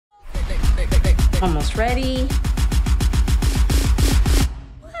Almost ready.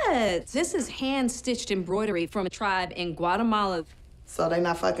 What? This is hand-stitched embroidery from a tribe in Guatemala. So they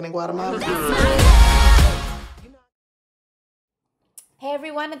not fucking in Guatemala? Hey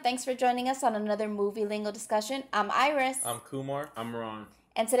everyone, and thanks for joining us on another movie lingo discussion. I'm Iris. I'm Kumar. I'm Ron.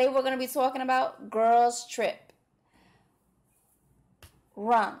 And today we're going to be talking about Girls Trip.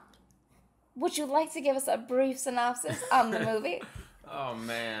 Ron, would you like to give us a brief synopsis on the movie? Oh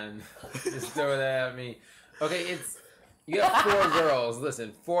man, just throw that at me. Okay, you got four girls.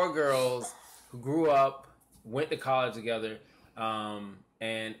 Listen, four girls who grew up, went to college together,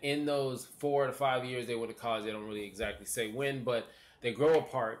 and in those 4 to 5 years they went to college, they don't really exactly say when, but they grow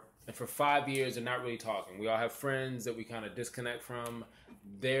apart, and for 5 years they're not really talking. We all have friends that we kind of disconnect from.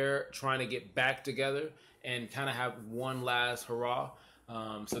 They're trying to get back together and kind of have one last hurrah.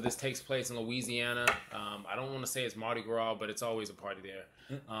 So this takes place in Louisiana. I don't want to say it's Mardi Gras, but it's always a party there.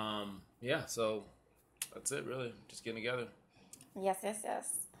 Yeah, so that's it, really. Just getting together. Yes.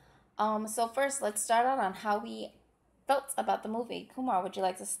 So first, let's start out on how we felt about the movie. Kumar, would you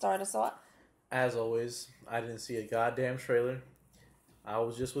like to start us off? As always, I didn't see a goddamn trailer. I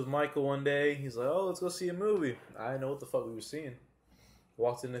was just with Michael one day. He's like, oh, let's go see a movie. I didn't know what the fuck we were seeing.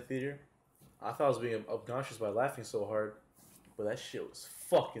 Walked in the theater. I thought I was being obnoxious by laughing so hard. But that shit was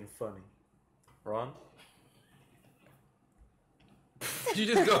fucking funny. Ron?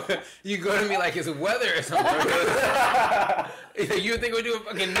 You go to me like it's weather or something. You think we're doing a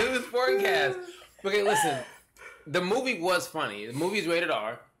fucking news forecast. Okay, listen. The movie was funny. The movie's rated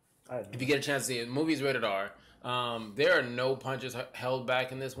R. If you get a chance to see it, the movie's rated R. There are no punches held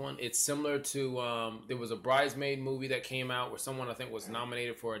back in this one. It's similar to, there was a Bridesmaid movie that came out where someone I think was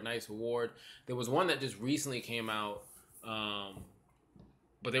nominated for a nice award. There was one that just recently came out,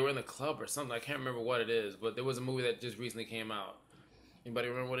 but they were in the club or something. I can't remember what it is, but there was a movie that just recently came out. Anybody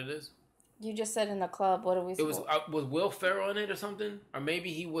remember what it is? You just said in the club. What are we? It was Will Ferrell in it or something, or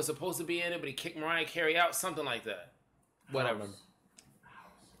maybe he was supposed to be in it, but he kicked Mariah Carey out, something like that. Whatever.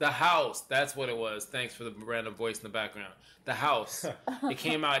 The House. That's what it was. Thanks for the random voice in the background. The House. It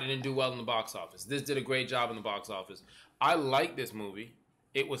came out. It didn't do well in the box office. This did a great job in the box office. I liked this movie.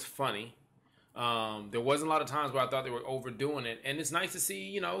 It was funny. There wasn't a lot of times where I thought they were overdoing it. And it's nice to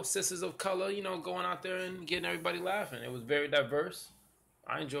see, sisters of color, going out there and getting everybody laughing. It was very diverse.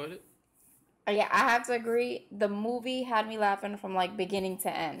 I enjoyed it. Yeah, I have to agree. The movie had me laughing from, beginning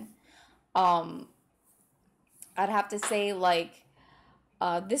to end. I'd have to say,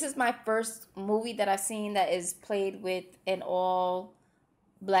 this is my first movie that I've seen that is played with an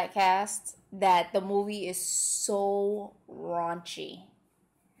all-black cast, that the movie is so raunchy.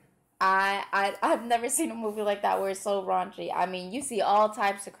 I've never seen a movie like that where it's so raunchy. I mean, you see all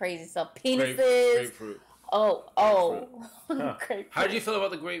types of crazy stuff. Penises. Grapefruit. Grapefruit. How did you feel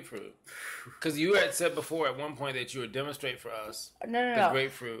about the grapefruit? Because you had said before at one point that you would demonstrate for us the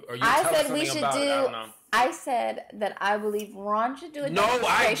grapefruit. Or you I tell us said something we should about do. it. I don't know. I said that I believe Ron should do a No,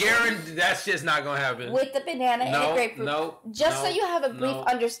 I demonstration guarantee that's just not going to happen. with the banana and the grapefruit. So you have a brief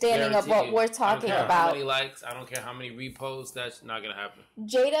understanding of what we're talking about. How many likes? I don't care how many reposts. That's not going to happen.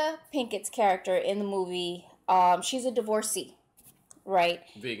 Jada Pinkett's character in the movie, she's a divorcee, right?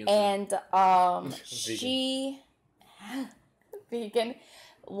 Vegan. And she vegan.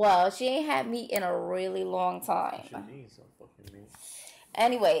 Well, she ain't had meat in a really long time. She needs some fucking meat.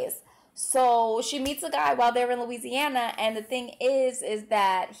 Anyways, so she meets a guy while they're in Louisiana, and the thing is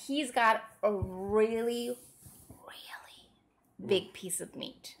that he's got a really, really big piece of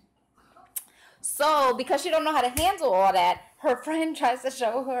meat. So, because she don't know how to handle all that, her friend tries to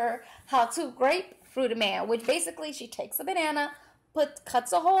show her how to grapefruit a man, which basically she takes a banana,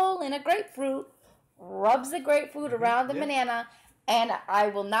 cuts a hole in a grapefruit, rubs the grapefruit around the banana, and I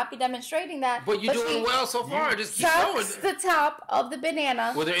will not be demonstrating that. But you're doing well so far. Just keep going. The top of the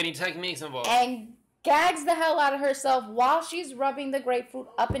banana. Were there any techniques involved? And gags the hell out of herself while she's rubbing the grapefruit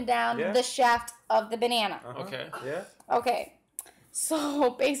up and down the shaft of the banana. Okay. Yeah. Okay. So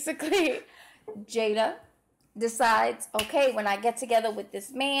basically, Jada decides, okay, when I get together with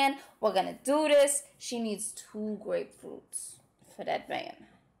this man, we're going to do this. She needs 2 grapefruits for that man.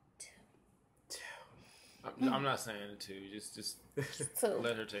 I'm not saying it too. Just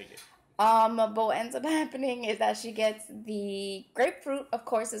let her take it. But what ends up happening is that she gets the grapefruit, of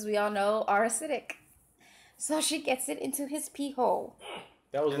course, as we all know, are acidic. So she gets it into his pee hole.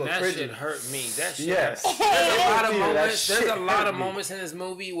 That was that crazy. shit hurt me. That shit. Yes. There's a lot of moments in this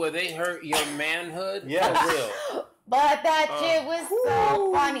movie where they hurt your manhood. Yeah, real. But that shit was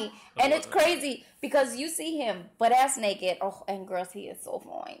so funny. And it's crazy because you see him butt-ass naked. Oh, and girls, he is so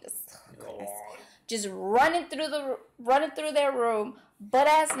fine. Just running through their room,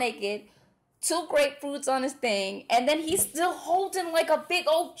 butt-ass naked, 2 grapefruits on his thing, and then he's still holding like a big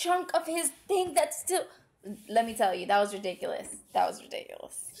old chunk of his thing that's still... Let me tell you, that was ridiculous. That was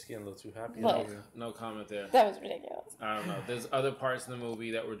ridiculous. Just getting a little too happy. Look. No comment there. That was ridiculous. I don't know. There's other parts in the movie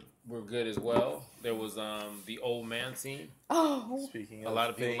that were good as well. There was the old man scene. Oh. Speaking A of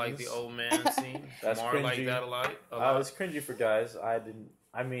lot of people things, like the old man scene. That's Tamara liked cringy. that a lot. It's cringy for guys. I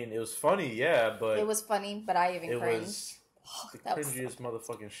mean, it was funny, yeah, but It was funny, but I even it cringed. was the That was cringiest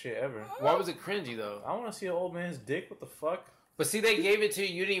motherfucking shit ever. Why was it cringy though? I want to see an old man's dick. What the fuck? But see, they gave it to you.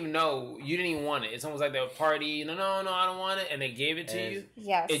 You didn't even know. You didn't even want it. It's almost like they were party. No, I don't want it. And they gave it to And you.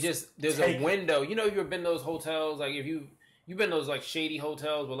 Yes. It just, there's a window. You know, you've been to those hotels. Like, if you've been to those, like, shady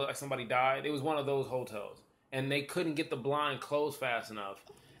hotels where look like somebody died. It was one of those hotels. And they couldn't get the blind closed fast enough.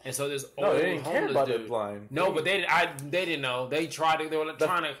 And so this old they didn't care homeless about dude. the blind. No, but they didn't know. They tried to, they were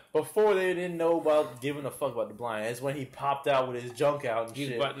trying to. Before they didn't know about giving a fuck about the blind. It's when he popped out with his junk out and He's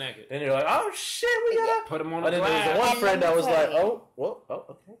shit. butt naked. Then they're like, oh shit, we gotta Put him on And the then there was glass. the one And friend let that me was tell like, you.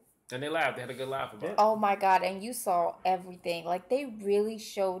 okay. And they laughed. They had a good laugh about it. Oh my God, and you saw everything. Like, they really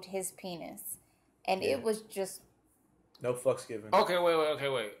showed his penis. And it was just... No fucks given. Okay,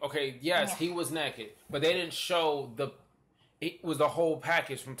 wait. Okay, yes, he was naked. But they didn't show the... It was the whole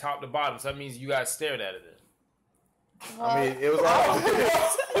package from top to bottom. So that means you guys stared at it. I mean, it was all... I'm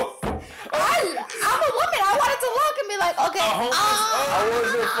a woman. I wanted to look and be like, okay. I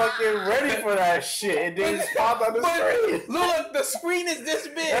wasn't fucking ready for that shit. It didn't pop on the screen. Look, the screen is this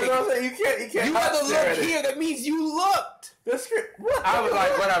big. That's what I'm saying. You can't. You not had to stare look at it. here. That means you looked. The screen. What? I was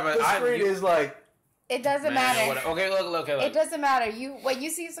like, whatever. The screen is like. It doesn't Man, matter. whatever. Okay, look. It doesn't matter. When you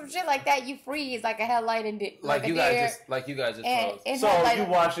see some shit like that, you freeze like a headlight and Like you guys just and, froze. and So headlight- you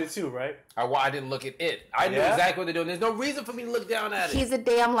watched it too, right? I didn't look at it. I knew Yeah? exactly what they're doing. There's no reason for me to look down at it. He's a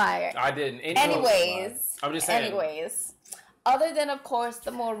damn liar. I didn't. Anyways, I'm just saying. Anyways, other than of course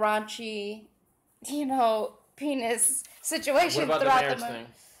the more raunchy, penis situation What about the throughout marriage the thing? movie.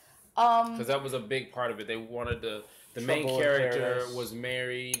 Because that was a big part of it. They wanted the main Trouble in character Paradise. was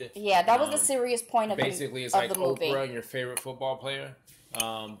married. Yeah, that was the serious point of Basically, it's of like the movie. Oprah and your favorite football player.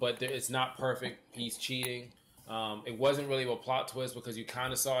 But it's not perfect. He's cheating. It wasn't really a plot twist because you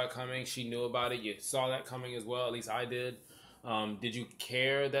kind of saw it coming. She knew about it. You saw that coming as well. At least I did. Did you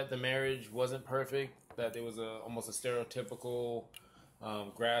care that the marriage wasn't perfect? That it was almost a stereotypical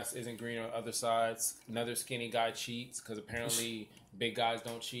grass isn't greener on other sides. Another skinny guy cheats because apparently big guys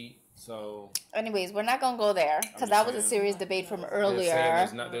don't cheat. So, Anyways, we're not gonna go there because that was a serious debate from earlier.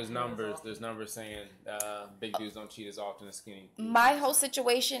 There's numbers saying big dudes don't cheat as often as skinny. My whole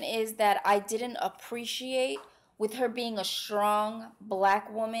situation is that I didn't appreciate with her being a strong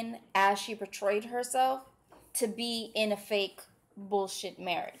black woman as she portrayed herself to be in a fake bullshit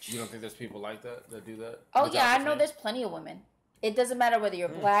marriage. You don't think there's people like that do that? Oh Without yeah, I the know fame? there's plenty of women. It doesn't matter whether you're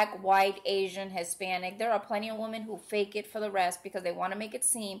black, white, Asian, Hispanic. There are plenty of women who fake it for the rest because they want to make it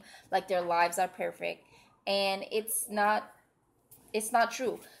seem like their lives are perfect. And it's not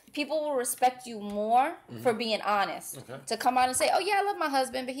true. People will respect you more for being honest. Okay. To come out and say, oh yeah, I love my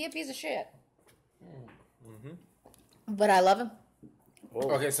husband, but he a piece of shit. But I love him.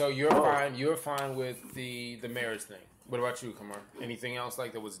 Okay, so you're fine with the marriage thing. What about you, Kamar? Anything else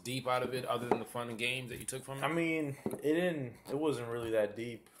like that was deep out of it other than the fun and games that you took from it? I mean, it wasn't really that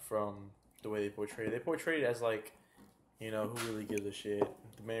deep from the way they portrayed it. They portrayed it as like, who really gives a shit.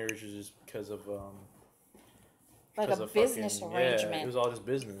 The marriage is just because of Like a business arrangement. Yeah, it was all just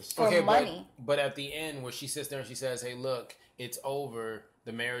business. For money. But at the end where she sits there and she says, hey, look, it's over.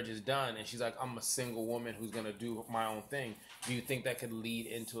 The marriage is done. And she's like, I'm a single woman who's going to do my own thing. Do you think that could lead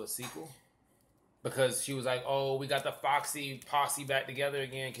into a sequel? Because she was like, oh, we got the Foxy posse back together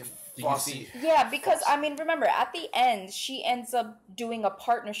again. Do you see? Yeah, because, I mean, remember, at the end, she ends up doing a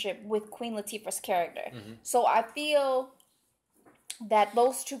partnership with Queen Latifah's character. Mm-hmm. So I feel that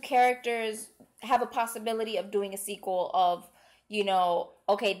those two characters have a possibility of doing a sequel of,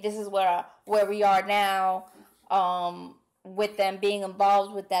 okay, this is where we are now, with them being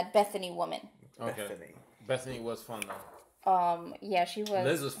involved with that Bethany woman. Okay. Bethany was fun, though. Yeah, she was.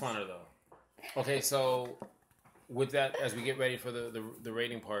 Liz was funner, though. Okay, so with that, as we get ready for the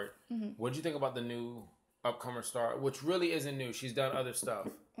rating part, what did you think about the new upcomer star, which really isn't new? She's done other stuff.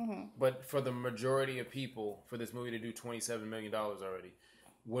 But for the majority of people, for this movie to do $27 million already,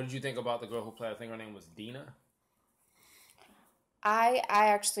 what did you think about the girl who played, I think her name was Dina? I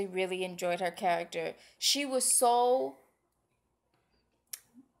actually really enjoyed her character. She was so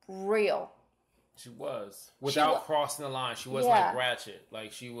real. She was. Without crossing the line. She wasn't like Ratchet.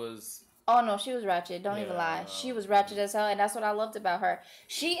 Like, she was... Oh no, she was ratchet. Don't even lie. She was ratchet as hell, and that's what I loved about her.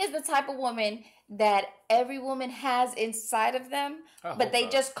 She is the type of woman that every woman has inside of them, but they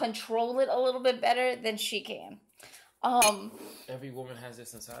just control it a little bit better than she can. Every woman has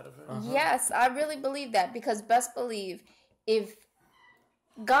this inside of her? Yes, I really believe that, because best believe, if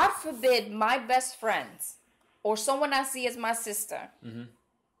God forbid my best friends or someone I see as my sister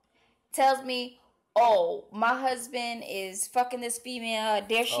tells me, oh, my husband is fucking this female,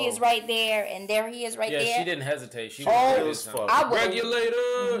 there she is right there, and there he is right there. Yeah, she didn't hesitate. She was I would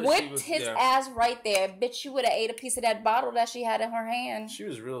regulator. whipped his ass right there. Bitch, she would have ate a piece of that bottle that she had in her hand. She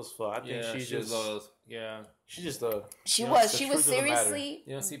was real as fuck. I think she just She just She was seriously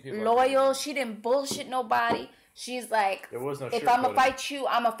loyal. She didn't bullshit nobody. She's like, there was no if I'm gonna fight you,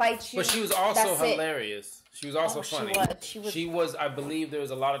 I'm gonna fight you. But she was also hilarious. She was also funny. She was. I believe there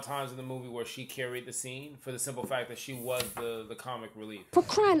was a lot of times in the movie where she carried the scene for the simple fact that she was the comic relief. For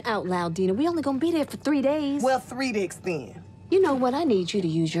crying out loud, Dina, we only gonna be there for 3 days. Well, 3 to extend. You know what? I need you to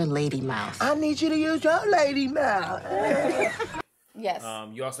use your lady mouth. I need you to use your lady mouth. Yes.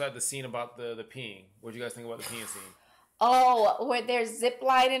 You also had the scene about the peeing. What do you guys think about the peeing scene? Oh, where they're zip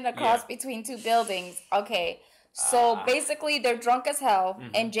lining across between two buildings. Okay. So basically, they're drunk as hell,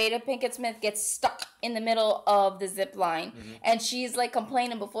 and Jada Pinkett Smith gets stuck in the middle of the zip line, and she's like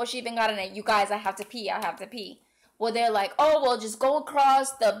complaining before she even got in it. You guys, I have to pee. I have to pee. Well, they're like, oh, well, just go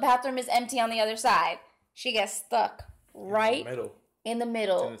across. The bathroom is empty on the other side. She gets stuck right in the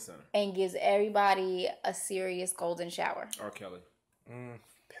middle, and gives everybody a serious golden shower. R. Kelly.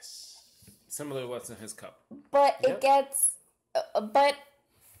 Similar to what's in his cup. But it gets, but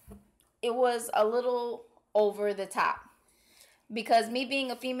it was a little over the top, because me being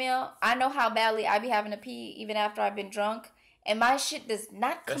a female, I know how badly I be having to pee even after I've been drunk, and my shit does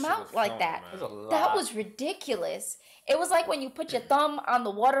not come out like that. That was ridiculous. It was like when you put your thumb on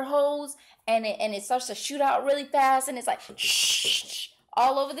the water hose and it starts to shoot out really fast, and it's like shh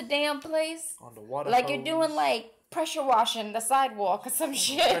all over the damn place. On the water like hose. You're doing like pressure washing the sidewalk or some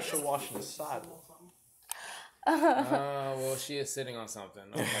shit. Pressure washing the sidewalk. Well, she is sitting on something.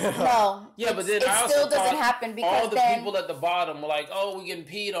 Okay. No. Yeah, but then it still doesn't happen, because all the people at the bottom were like, "Oh, we're getting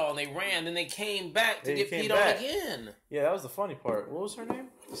peed on." They ran, then they came back to get peed on again. Yeah, that was the funny part. What was her name?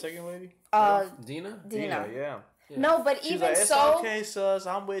 The second lady? Dina. Yeah. No, but She's even like, it's so, okay, sus.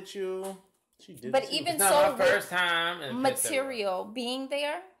 I'm with you. She did. But it too. even It's not so, my first time. And material being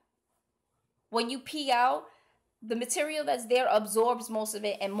there, when you pee out, the material that's there absorbs most of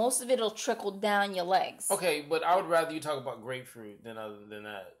it, and most of it will trickle down your legs. Okay, but I would rather you talk about grapefruit than other than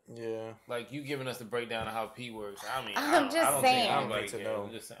that. Yeah. Like, you giving us the breakdown of how pee works. I mean, I'm just saying. I don't need to know.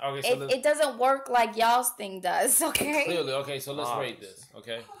 Okay, so it doesn't work like y'all's thing does, okay? Clearly, okay, so let's rate this,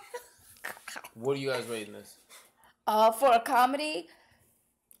 okay? What are you guys rating this? For a comedy,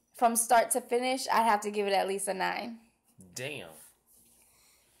 from start to finish, I'd have to give it at least a 9. Damn.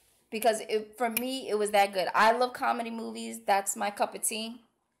 Because for me, it was that good. I love comedy movies. That's my cup of tea.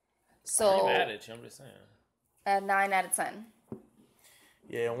 So, I'm mad at you. I'm just saying. A 9 out of 10.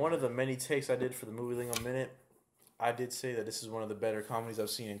 Yeah, and one of the many takes I did for the Movie Lingo Minute, I did say that this is one of the better comedies I've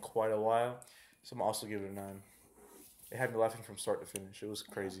seen in quite a while. So I'm also giving it a 9. It had me laughing from start to finish. It was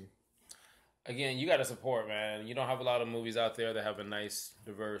crazy. Again, you got to support, man. You don't have a lot of movies out there that have a nice,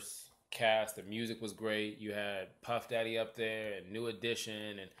 diverse cast. The music was great. You had Puff Daddy up there and New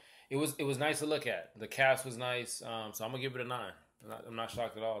Edition, and it was nice to look at. The cast was nice, so I'm gonna give it a 9. I'm not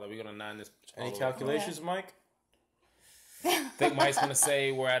shocked at all that we're gonna 9 this. Any calculations, Mike? I think Mike's gonna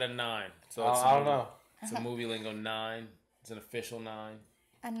say we're at a 9. So it's I don't know. It's a Movie Lingo 9. It's an official 9.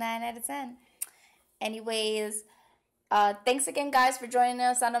 A 9 out of 10. Anyways, thanks again, guys, for joining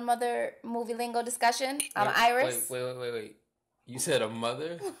us on another Movie Lingo discussion. I'm Iris. Wait. You said a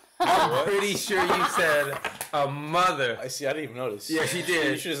mother? I'm pretty sure you said a mother. I see. I didn't even notice. Yeah, she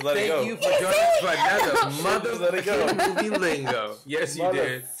did. You should just let it go. Thank you for joining us for another mother. Let it go. Movie Lingo. Yes, you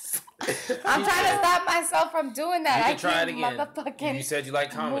did. I'm trying to stop myself from doing that. You can try it again. Motherfucking you said you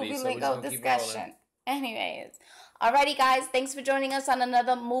like comedy, Movie so we're just Lingo gonna keep discussion. Anyways, alrighty, guys. Thanks for joining us on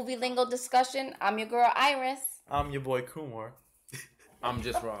another Movie Lingo discussion. I'm your girl Iris. I'm your boy Kumar. I'm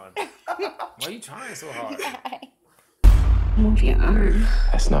just Ron. Why are you trying so hard? Move your arm.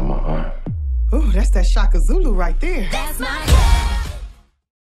 That's not my arm. Ooh, that's that Shaka Zulu right there. That's my